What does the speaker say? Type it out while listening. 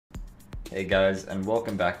Hey guys, and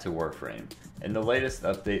welcome back to Warframe. In the latest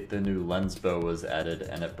update, the new Lenz bow was added,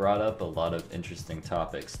 and it brought up a lot of interesting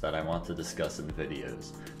topics that I want to discuss in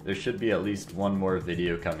videos. There should be at least one more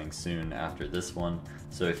video coming soon after this one,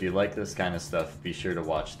 so if you like this kind of stuff, be sure to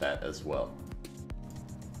watch that as well.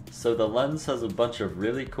 So the Lenz has a bunch of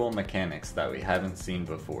really cool mechanics that we haven't seen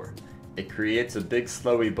before. It creates a big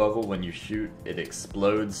slowy bubble when you shoot, it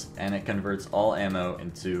explodes, and it converts all ammo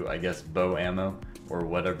into, I guess, bow ammo, or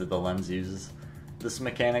whatever the Lenz uses. This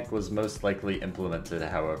mechanic was most likely implemented,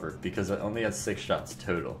 however, because it only has 6 shots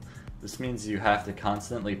total. This means you have to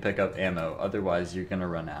constantly pick up ammo, otherwise you're gonna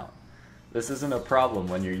run out. This isn't a problem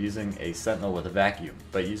when you're using a sentinel with a vacuum,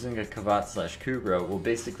 but using a Kavat/Kubrow will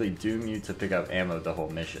basically doom you to pick up ammo the whole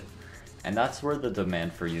mission. And that's where the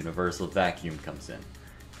demand for universal vacuum comes in.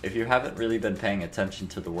 If you haven't really been paying attention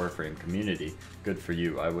to the Warframe community, good for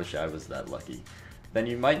you, I wish I was that lucky, then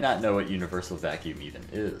you might not know what universal vacuum even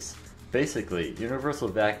is. Basically, universal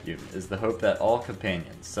vacuum is the hope that all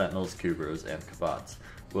companions, sentinels, Kubrows, and Kavats,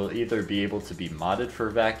 will either be able to be modded for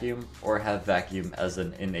vacuum, or have vacuum as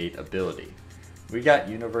an innate ability. We got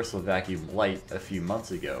universal vacuum light a few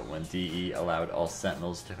months ago when DE allowed all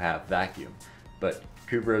sentinels to have vacuum, but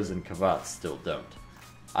Kubrows and Kavats still don't.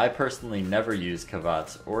 I personally never use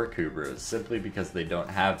Kavats or Kubrows simply because they don't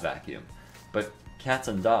have vacuum, but cats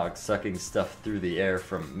and dogs sucking stuff through the air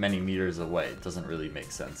from many meters away doesn't really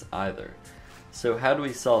make sense either. So how do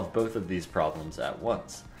we solve both of these problems at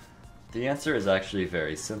once? The answer is actually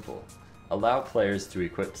very simple. Allow players to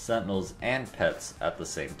equip sentinels and pets at the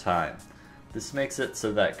same time. This makes it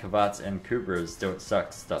so that Kavats and Kubrows don't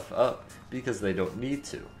suck stuff up because they don't need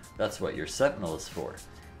to. That's what your sentinel is for.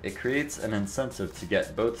 It creates an incentive to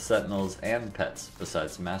get both sentinels and pets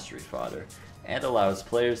besides mastery fodder, and allows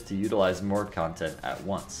players to utilize more content at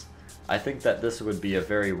once. I think that this would be a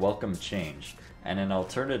very welcome change, and an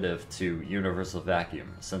alternative to universal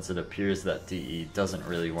vacuum, since it appears that DE doesn't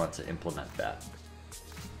really want to implement that.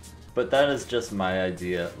 But that is just my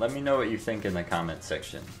idea. Let me know what you think in the comment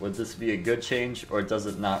section. Would this be a good change, or does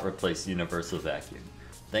it not replace universal vacuum?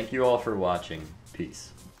 Thank you all for watching.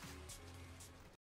 Peace.